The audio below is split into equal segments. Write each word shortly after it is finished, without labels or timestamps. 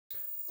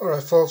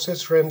Alright folks,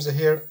 it's Ramsey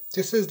here.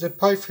 This is the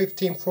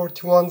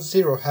PI1541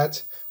 Zero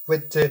head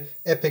with the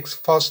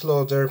Epyx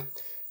Fastloader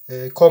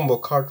combo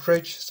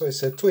cartridge. So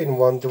it's a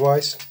 2-in-1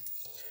 device.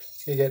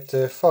 You get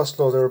the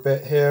Fastloader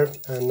bit here,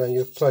 and then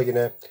you plug in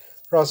a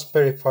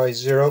Raspberry Pi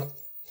Zero,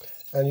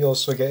 and you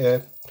also get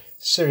a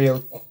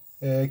serial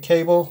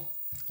cable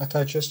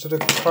attaches to the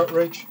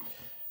cartridge,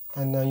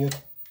 and then you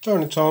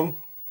turn it on.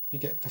 You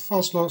get the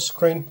Fastload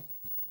screen.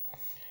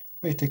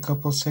 Wait a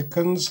couple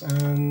seconds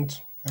and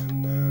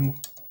then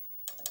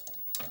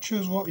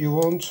choose what you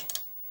want.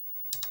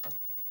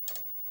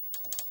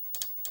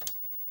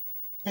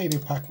 Baby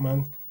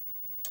Pac-Man.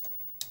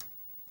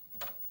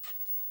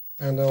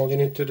 And all you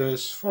need to do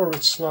is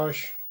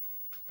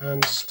 /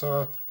 and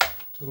star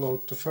to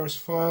load the first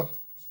file.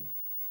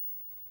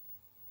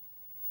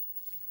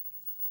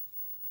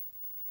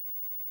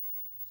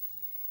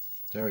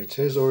 There it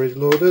is, already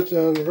loaded,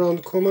 and run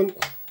command.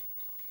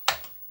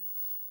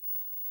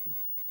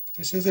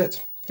 This is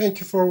it. Thank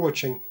you for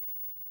watching.